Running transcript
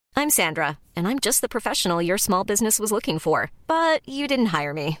I'm Sandra, and I'm just the professional your small business was looking for. But you didn't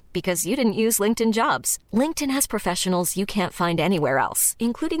hire me because you didn't use LinkedIn Jobs. LinkedIn has professionals you can't find anywhere else,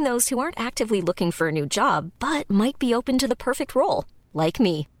 including those who aren't actively looking for a new job, but might be open to the perfect role, like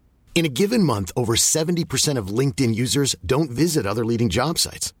me. In a given month, over 70% of LinkedIn users don't visit other leading job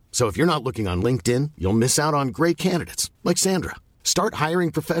sites. So if you're not looking on LinkedIn, you'll miss out on great candidates like Sandra. Start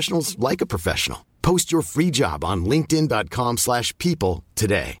hiring professionals like a professional. Post your free job on linkedin.com/people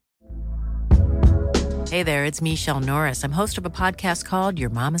today. Hey there, it's Michelle Norris. I'm host of a podcast called Your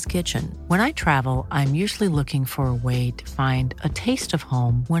Mama's Kitchen. When I travel, I'm usually looking for a way to find a taste of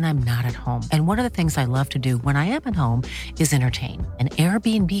home when I'm not at home. And one of the things I love to do when I am at home is entertain. And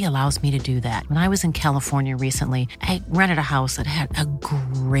Airbnb allows me to do that. When I was in California recently, I rented a house that had a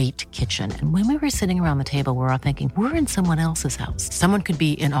great kitchen. And when we were sitting around the table, we're all thinking, we're in someone else's house. Someone could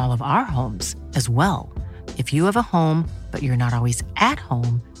be in all of our homes as well. If you have a home, but you're not always at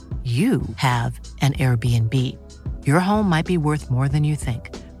home, you have an Airbnb. Your home might be worth more than you think.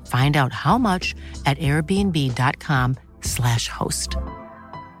 Find out how much at airbnb.com/host. Down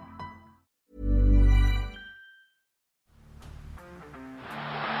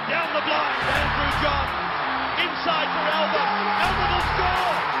the blind, Andrew John. Inside for Albert. Albert will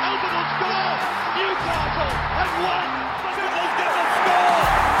score. Albert will score. Newcastle have won. Fiddler's going to score.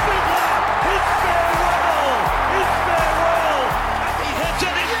 Fiddler, his farewell. His farewell. And he hits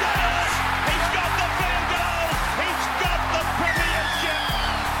it. He does. He's got the field goal. He's got the premiership.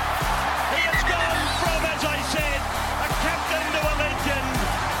 He has gone from, as I said, a captain to a legend.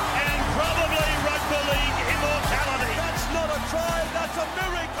 And probably rugby league immortality. That's not a try. That's a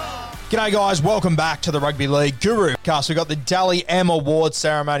miracle. G'day guys, welcome back to the Rugby League Guru cast. We've got the Dally M Awards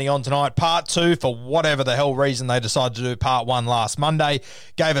ceremony on tonight, part 2 for whatever the hell reason they decided to do part 1 last Monday.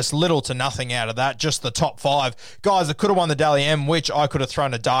 Gave us little to nothing out of that, just the top 5 guys that could have won the Dally M, which I could have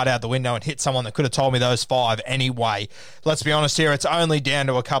thrown a dart out the window and hit someone that could have told me those 5 anyway. Let's be honest here, it's only down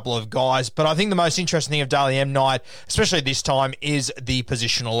to a couple of guys, but I think the most interesting thing of Dally M night, especially this time, is the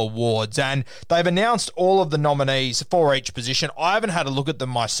positional awards, and they've announced all of the nominees for each position. I haven't had a look at them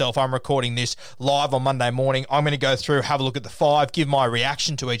myself. I'm recording this live on Monday morning. I'm going to go through, have a look at the 5, give my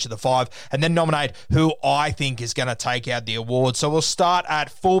reaction to each of the 5, and then nominate who I think is going to take out the award. So we'll start at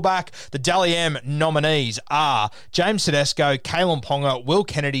fullback. The Dally M nominees are James Tedesco, Kalyn Ponga, Will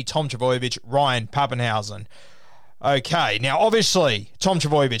Kennedy, Tom Trbojevic, Ryan Papenhuyzen. Okay, now obviously, Tom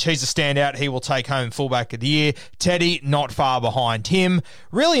Trbojevic, he's a standout. He will take home fullback of the year. Teddy, not far behind him.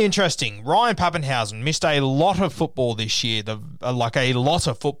 Really interesting. Ryan Papenhuyzen missed a lot of football this year, like a lot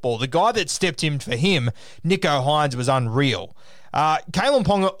of football. The guy that stepped in for him, Nicho Hynes, was unreal. Kalyn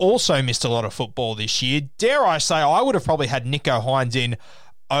Ponga also missed a lot of football this year. Dare I say, I would have probably had Nicho Hynes in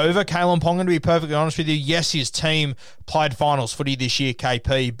over Kalyn Ponga, to be perfectly honest with you. Yes, his team played finals footy this year,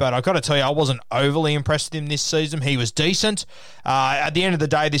 KP, but I've got to tell you, I wasn't overly impressed with him this season. He was decent. At the end of the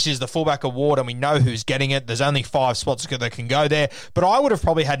day, this is the fullback award, and we know who's getting it. There's only 5 spots that can go there, but I would have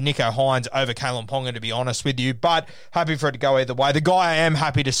probably had Nicho Hynes over Kalyn Ponga, to be honest with you, but happy for it to go either way. The guy I am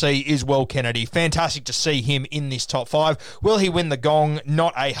happy to see is Will Kennedy. Fantastic to see him in this top 5. Will he win the gong?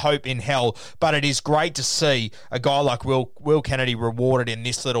 Not a hope in hell, but it is great to see a guy like Will Kennedy rewarded in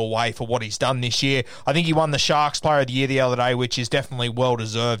this little way for what he's done this year. I think he won the Sharks Player of the Year the other day, which is definitely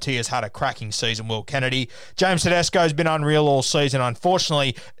well-deserved. He has had a cracking season, Will Kennedy. James Tedesco has been unreal all season.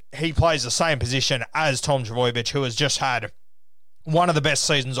 Unfortunately, he plays the same position as Tom Trbojevic, who has just had one of the best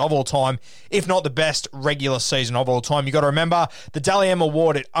seasons of all time, if not the best regular season of all time. You got to remember, the Dally M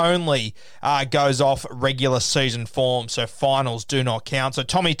Award, it only goes off regular season form, so finals do not count. So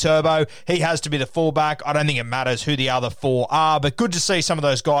Tommy Turbo, he has to be the fullback. I don't think it matters who the other 4 are, but good to see some of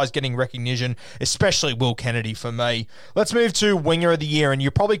those guys getting recognition, especially Will Kennedy for me. Let's move to Winger of the Year, and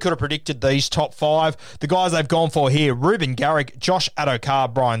you probably could have predicted these top 5. The guys they've gone for here: Ruben Garrick, Josh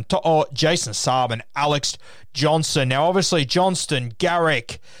Adokar, Brian To'o, Jason Saab, and Alex Johnson. Now, obviously, Johnston,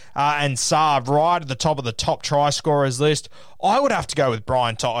 Garrick, and Saab right at the top of the top try scorers list. I would have to go with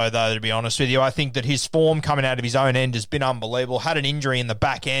Brian To'o, though, to be honest with you. I think that his form coming out of his own end has been unbelievable. Had an injury in the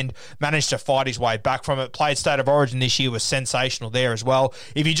back end, managed to fight his way back from it. Played State of Origin this year, was sensational there as well.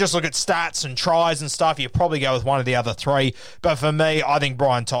 If you just look at stats and tries and stuff, you probably go with one of the other 3. But for me, I think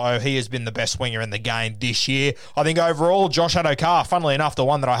Brian To'o, he has been the best winger in the game this year. I think overall, Josh Adokar, funnily enough, the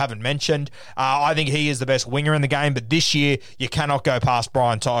one that I haven't mentioned, I think he is the best winger in the game. But this year, you cannot go past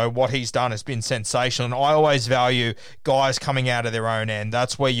Brian To'o Toto, what he's done has been sensational. And I always value guys coming out of their own end.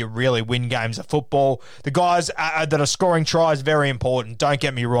 That's where you really win games of football. The guys that are scoring tries, very important, don't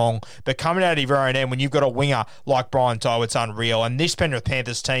get me wrong. But coming out of your own end, when you've got a winger like Brian Toto, it's unreal. And this Penrith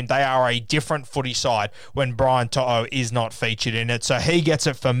Panthers team, they are a different footy side when Brian Toto is not featured in it. So he gets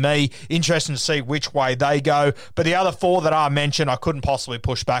it for me. Interesting to see which way they go. But the other four that I mentioned, I couldn't possibly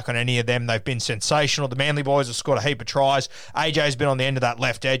push back on any of them. They've been sensational. The Manly boys have scored a heap of tries. AJ's been on the end of that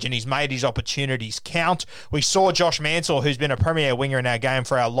left edge and he's made his opportunities count. We saw Josh Mansell, who's been a premier winger in our game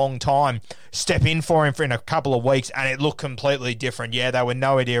for a long time, step in for him in a couple of weeks and it looked completely different. Yeah, they were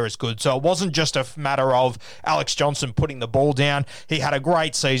nowhere near as good. So it wasn't just a matter of Alex Johnson putting the ball down. He had a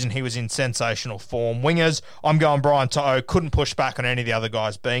great season. He was in sensational form. Wingers, I'm going Brian Toto. Couldn't push back on any of the other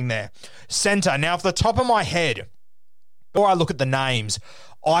guys being there. Centre. Now, off the top of my head, before I look at the names,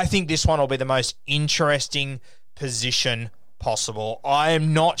 I think this one will be the most interesting position possible. I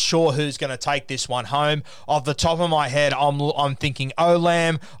am not sure who's going to take this one home. Off the top of my head, I'm thinking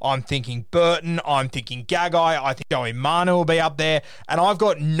Olam, I'm thinking Burton, I'm thinking Gagai, I think Joey Manu will be up there, and I've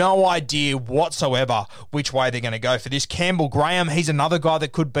got no idea whatsoever which way they're going to go for this. Campbell Graham, he's another guy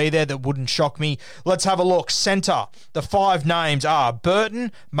that could be there that wouldn't shock me. Let's have a look. Centre. The five names are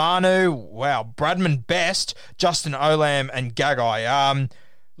Burton, Manu, Bradman Best, Justin Olam, and Gagai.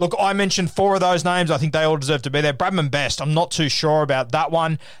 Look, I mentioned four of those names. I think they all deserve to be there. Bradman Best, I'm not too sure about that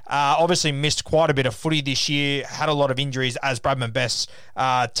one. Obviously missed quite a bit of footy this year, had a lot of injuries, as Bradman Best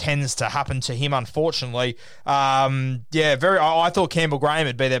tends to happen to him, unfortunately. I thought Campbell Graham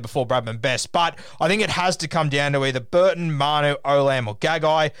would be there before Bradman Best, but I think it has to come down to either Burton, Manu, Olam, or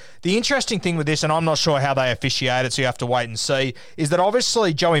Gagai. The interesting thing with this, and I'm not sure how they officiate it, so you have to wait and see, is that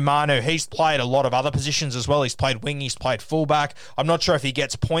obviously Joey Manu, he's played a lot of other positions as well. He's played wing, he's played fullback. I'm not sure if he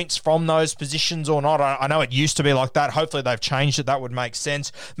gets points from those positions or not. I know it used to be like that. Hopefully they've changed it. That would make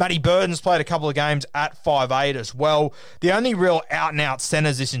sense. Matty Burton's played a couple of games at 5'8" as well. The only real out-and-out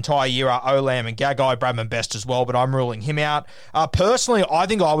centres this entire year are Olam and Gagai, Bradman Best as well, but I'm ruling him out. Personally, I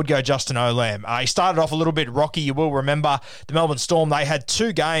think I would go Justin Olam. He started off a little bit rocky. You will remember the Melbourne Storm, they had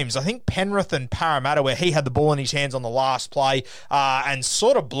two games, I think Penrith and Parramatta, where he had the ball in his hands on the last play and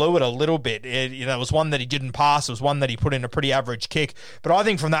sort of blew it a little bit. It was one that he didn't pass. It was one that he put in a pretty average kick. But I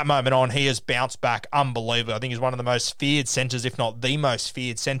think from that moment on, he has bounced back unbelievably. I think he's one of the most feared centres, if not the most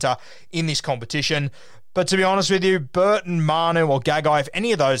feared centre in this competition. But to be honest with you, Burton, Manu, or Gagai, if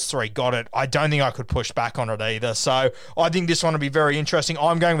any of those three got it, I don't think I could push back on it either. So I think this one will be very interesting.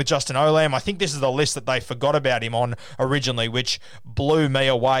 I'm going with Justin Olam. I think this is the list that they forgot about him on originally, which blew me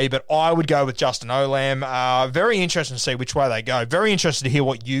away. But I would go with Justin Olam. Very interesting to see which way they go. Very interested to hear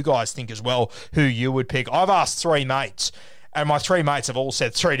what you guys think as well, who you would pick. I've asked three mates, and my three mates have all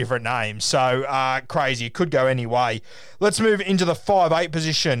said three different names. So, crazy. It could go any way. Let's move into the 5'8"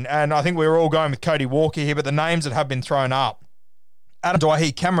 position. And I think we're all going with Cody Walker here, but the names that have been thrown up: Adam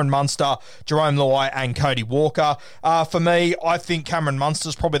Dwyer, Cameron Munster, Jerome Luai, and Cody Walker. For me, I think Cameron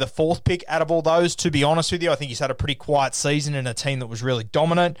Munster's probably the fourth pick out of all those, to be honest with you. I think he's had a pretty quiet season in a team that was really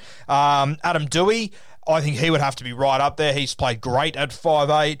dominant. Adam Dewey, I think he would have to be right up there. He's played great at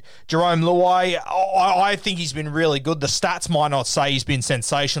 5'8". Jerome Luai, I think he's been really good. The stats might not say he's been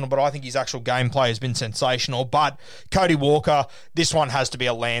sensational, but I think his actual gameplay has been sensational. But Cody Walker, this one has to be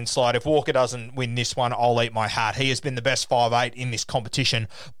a landslide. If Walker doesn't win this one, I'll eat my hat. He has been the best 5'8" in this competition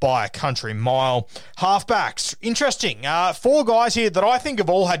by a country mile. Halfbacks, interesting. Four guys here that I think have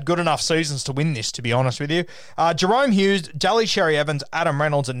all had good enough seasons to win this, to be honest with you. Jerome Hughes, Daly Cherry-Evans, Adam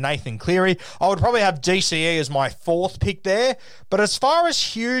Reynolds, and Nathan Cleary. I would probably have DCE as my fourth pick there. But as far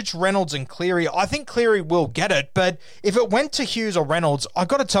as Hughes, Reynolds, and Cleary, I think Cleary will get it. But if it went to Hughes or Reynolds, I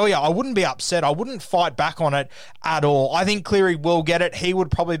got to tell you, I wouldn't be upset. I wouldn't fight back on it at all. I think Cleary will get it. He would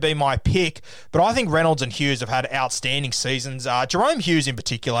probably be my pick. But I think Reynolds and Hughes have had outstanding seasons. Jerome Hughes in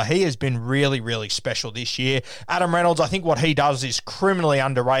particular, he has been really, really special this year. Adam Reynolds, I think what he does is criminally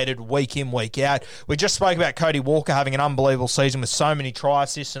underrated week in, week out. We just spoke about Cody Walker having an unbelievable season with so many try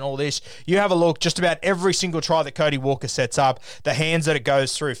assists and all this. You have a look, just about every single try that Cody Walker sets up, the hands that it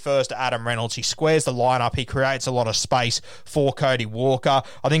goes through first to Adam Reynolds. He squares the line up. He creates a lot of space for Cody Walker.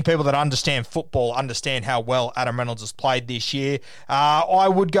 I think people that understand football understand how well Adam Reynolds has played this year. I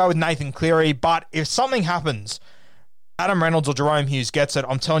would go with Nathan Cleary, but if something happens, Adam Reynolds or Jerome Hughes gets it,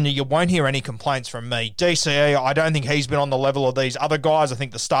 I'm telling you, you won't hear any complaints from me. DCE, I don't think he's been on the level of these other guys. I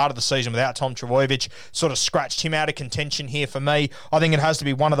think the start of the season without Tom Trbojevic sort of scratched him out of contention here for me. I think it has to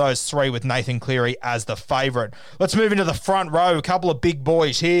be one of those three with Nathan Cleary as the favourite. Let's move into the front row. A couple of big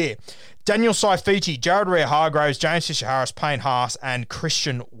boys here. Daniel Saifiti, Jared Rea-Hargraves, James Fisher-Harris, Payne Haas, and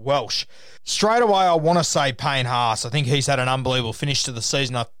Christian Welsh. Straight away, I want to say Payne Haas. I think he's had an unbelievable finish to the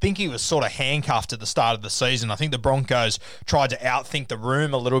season. I think he was sort of handcuffed at the start of the season. I think the Broncos tried to outthink the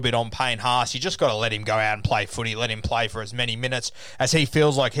room a little bit on Payne Haas. You just got to let him go out and play footy, let him play for as many minutes as he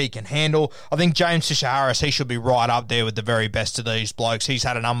feels like he can handle. I think James Fisher-Harris, he should be right up there with the very best of these blokes. He's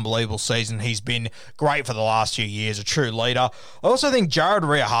had an unbelievable season. He's been great for the last few years, a true leader. I also think Jared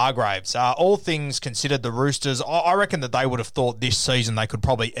Rea-Hargraves, all things considered, the Roosters, I reckon that they would have thought this season they could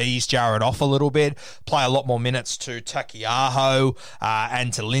probably ease Jared off a little bit, play a lot more minutes to Takiaho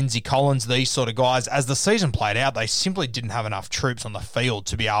and to Lindsay Collins, these sort of guys. As the season played out, they simply didn't have enough troops on the field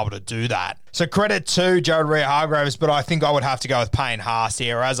to be able to do that. So credit to Jared Rea-Hargraves, but I think I would have to go with Payne Haas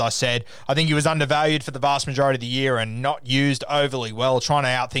here. As I said, I think he was undervalued for the vast majority of the year and not used overly well, trying to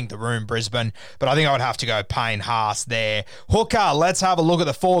outthink the room, Brisbane. But I think I would have to go Payne Haas there. Hooker, let's have a look at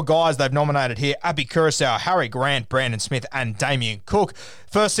the four guys they've nominated here. Api Koroisau, Harry Grant, Brandon Smith and Damien Cook.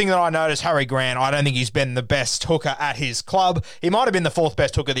 First thing that I noticed, Harry Grant, I don't think he's been the best hooker at his club. He might have been the fourth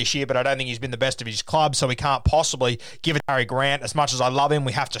best hooker this year, but I don't think he's been the best of his club, so we can't possibly give it to Harry Grant. As much as I love him,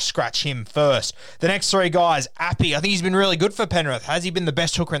 we have to scratch him first. The next three guys, Api, I think he's been really good for Penrith. Has he been the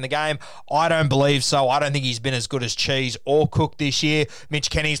best hooker in the game? I don't believe so. I don't think he's been as good as Cheese or Cook this year. Mitch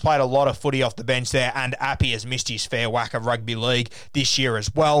Kenny's played a lot of footy off the bench there, and Api has missed his fair whack of rugby league this year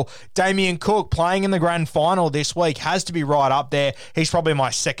as well. Damien Cook, playing in the grand final this week, has to be right up there. He's probably my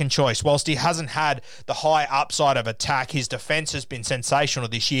second choice. Whilst he hasn't had the high upside of attack, his defence has been sensational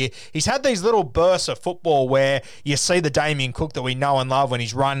this year. He's had these little bursts of football where you see the Damien Cook that we know and love when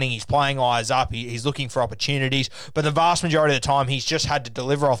he's running, he's playing eyes up, he's looking for opportunities, but the vast majority of the time he's just had to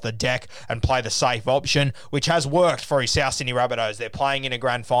deliver off the deck and play the safe option, which has worked for his South Sydney Rabbitohs. They're playing in a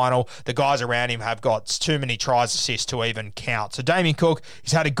grand final. The guys around him have got too many tries, assists to even count. So Damien Cook,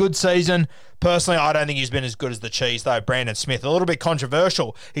 he's had a good season. Personally, I don't think he's been as good as the Cheese, though. Brandon Smith, a little bit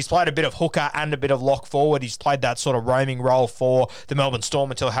controversial. He's played a bit of hooker and a bit of lock forward. He's played that sort of roaming role for the Melbourne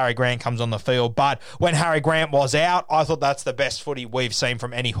Storm until Harry Grant comes on the field. But when Harry Grant was out, I thought that's the best footy we've seen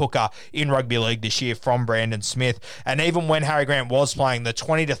from any hooker in rugby league this year from Brandon Smith. And even when Harry Grant was playing, the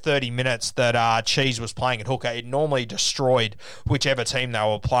 20 to 30 minutes that Cheese was playing at hooker, it normally destroyed whichever team they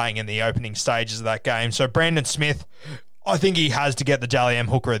were playing in the opening stages of that game. So Brandon Smith, I think he has to get the Dally M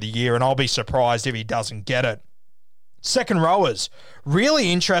Hooker of the Year, and I'll be surprised if he doesn't get it. Second rowers,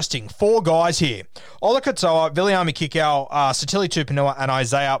 really interesting. Four guys here. Ola Katoa, Viliami Kikau, Sitili Tupanua and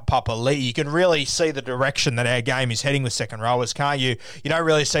Isaiah Papali'i. You can really see the direction that our game is heading with second rowers, can't you? You don't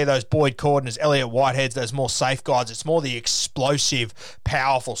really see those Boyd Cordners, Elliot Whiteheads, those more safe guys. It's more the explosive,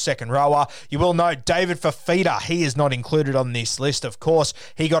 powerful second rower. You will note David Fafita, he is not included on this list, of course.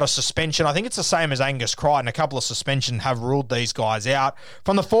 He got a suspension. I think it's the same as Angus Crichton. A couple of suspensions have ruled these guys out.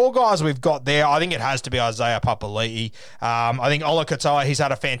 From the four guys we've got there, I think it has to be Isaiah Papali'i. I think Ola Katoa, he's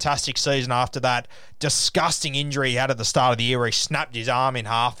had a fantastic season after that disgusting injury he had at the start of the year where he snapped his arm in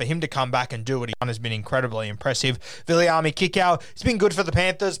half. For him to come back and do what he's done has been incredibly impressive. Viliami Kikau, he's been good for the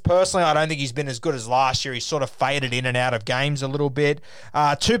Panthers. Personally, I don't think he's been as good as last year. He's sort of faded in and out of games a little bit.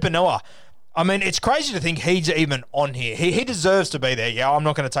 Tupanua, I mean, it's crazy to think he's even on here. He deserves to be there. Yeah, I'm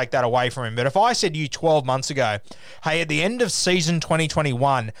not going to take that away from him. But if I said to you 12 months ago, hey, at the end of season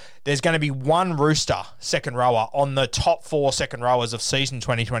 2021, there's going to be one Rooster second rower on the top four second rowers of season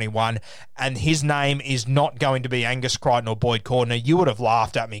 2021, and his name is not going to be Angus Crichton or Boyd Cordner, you would have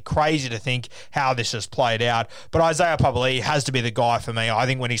laughed at me. Crazy to think how this has played out. But Isaiah Papali'i has to be the guy for me. I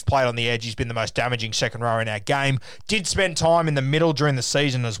think when he's played on the edge, he's been the most damaging second rower in our game. Did spend time in the middle during the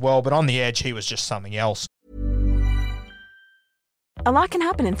season as well, but on the edge, he was just something else. A lot can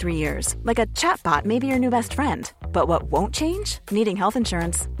happen in 3 years, like a chatbot may be your new best friend. But what won't change? Needing health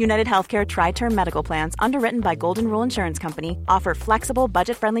insurance. United Healthcare Tri-Term Medical Plans, underwritten by Golden Rule Insurance Company, offer flexible,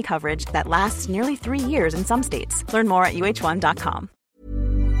 budget-friendly coverage that lasts nearly 3 years in some states. Learn more at uh1.com.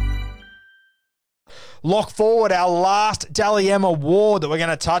 Lock forward, our last Dally M award that we're going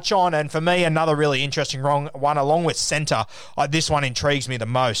to touch on, and for me, another really interesting one along with centre. This one intrigues me the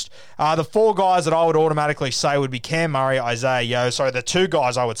most. The four guys that I would automatically say would be Cam Murray, Isaiah Yeo. Sorry, the two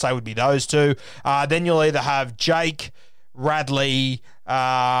guys I would say would be those two. Then you'll either have Jake, Radley,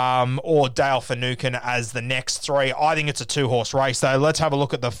 or Dale Finucane as the next three. I think it's a two-horse race, though. Let's have a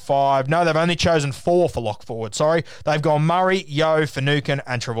look at the five. No, they've only chosen four for lock forward, sorry. They've gone Murray, Yeo, Finucane,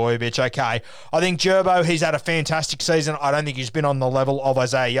 and Trbojevic. Okay. I think Gerbo, he's had a fantastic season. I don't think he's been on the level of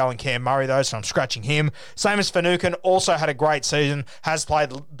Isaiah Yeo and Cam Murray, though, so I'm scratching him. Same as Finucane, also had a great season, has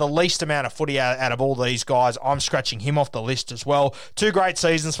played the least amount of footy out of all these guys. I'm scratching him off the list as well. Two great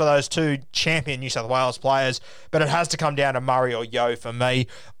seasons for those two champion New South Wales players, but it has to come down to Murray or Yeo for me. me.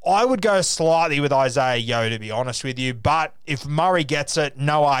 I would go slightly with Isaiah Yeo, to be honest with you. But if Murray gets it,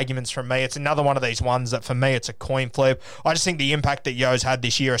 no arguments from me. It's another one of these ones that for me, it's a coin flip. I just think the impact that Yeo's had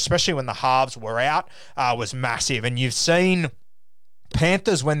this year, especially when the halves were out, was massive. And you've seen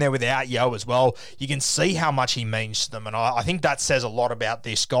Panthers, when they're without Yeo as well, you can see how much he means to them, and I think that says a lot about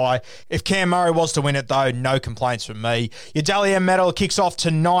this guy. If Cam Murray was to win it, though, no complaints from me. Your Dally M medal kicks off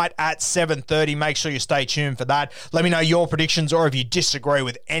tonight at 7:30. Make sure you stay tuned for that. Let me know your predictions, or if you disagree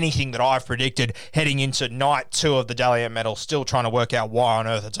with anything that I've predicted heading into night 2 of the Dally M medal. Still trying to work out why on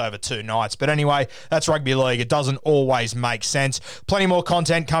earth it's over 2 nights. But anyway, that's rugby league. It doesn't always make sense. Plenty more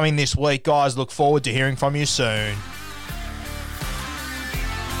content coming this week, guys. Look forward to hearing from you soon.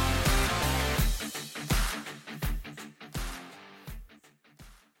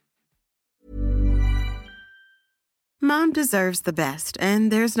 Mom deserves the best,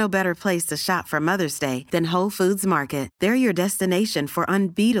 and there's no better place to shop for Mother's Day than Whole Foods Market. They're your destination for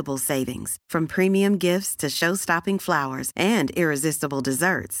unbeatable savings, from premium gifts to show-stopping flowers and irresistible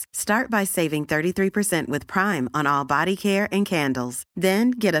desserts. Start by saving 33% with Prime on all body care and candles.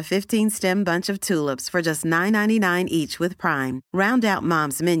 Then get a 15-stem bunch of tulips for just $9.99 each with Prime. Round out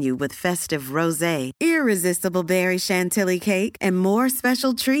Mom's menu with festive rosé, irresistible berry chantilly cake, and more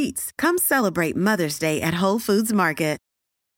special treats. Come celebrate Mother's Day at Whole Foods Market.